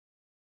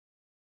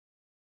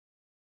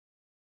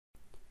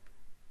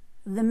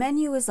The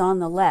menu is on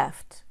the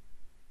left.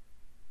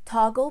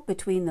 Toggle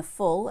between the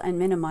full and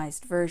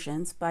minimized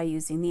versions by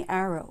using the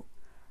arrow.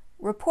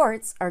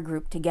 Reports are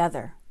grouped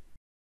together.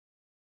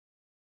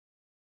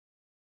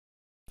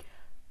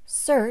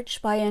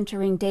 Search by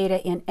entering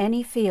data in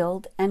any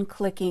field and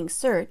clicking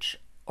Search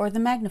or the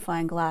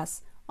magnifying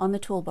glass on the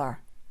toolbar.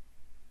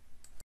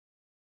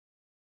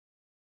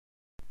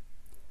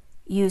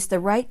 Use the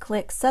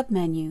right-click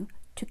submenu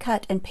to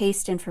cut and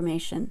paste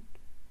information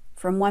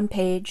from one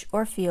page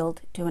or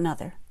field to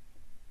another.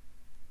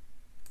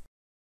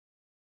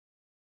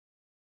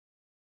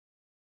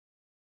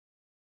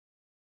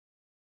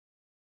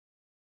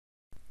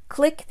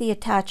 Click the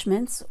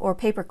Attachments or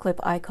Paperclip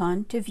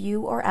icon to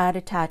view or add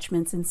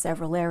attachments in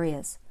several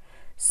areas.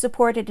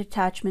 Supported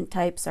attachment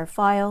types are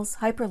files,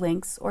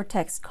 hyperlinks, or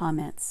text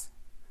comments.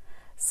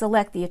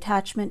 Select the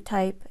attachment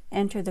type,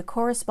 enter the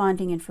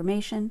corresponding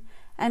information,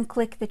 and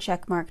click the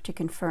check mark to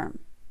confirm.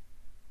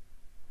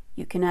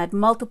 You can add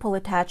multiple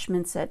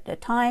attachments at a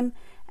time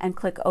and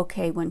click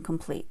OK when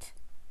complete.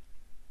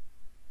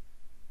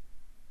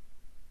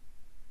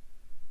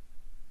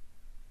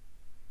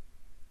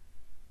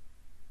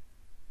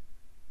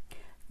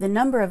 The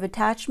number of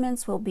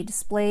attachments will be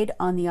displayed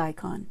on the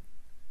icon.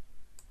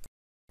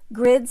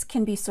 Grids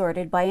can be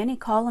sorted by any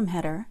column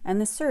header, and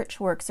the search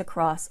works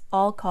across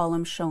all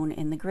columns shown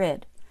in the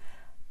grid.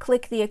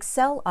 Click the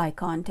Excel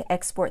icon to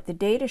export the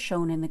data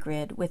shown in the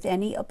grid with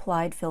any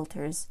applied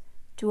filters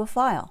to a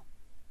file.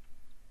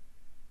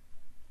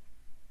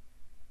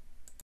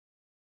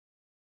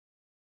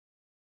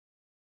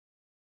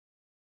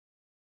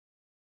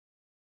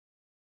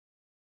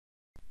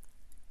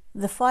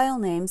 The file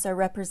names are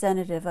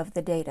representative of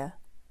the data.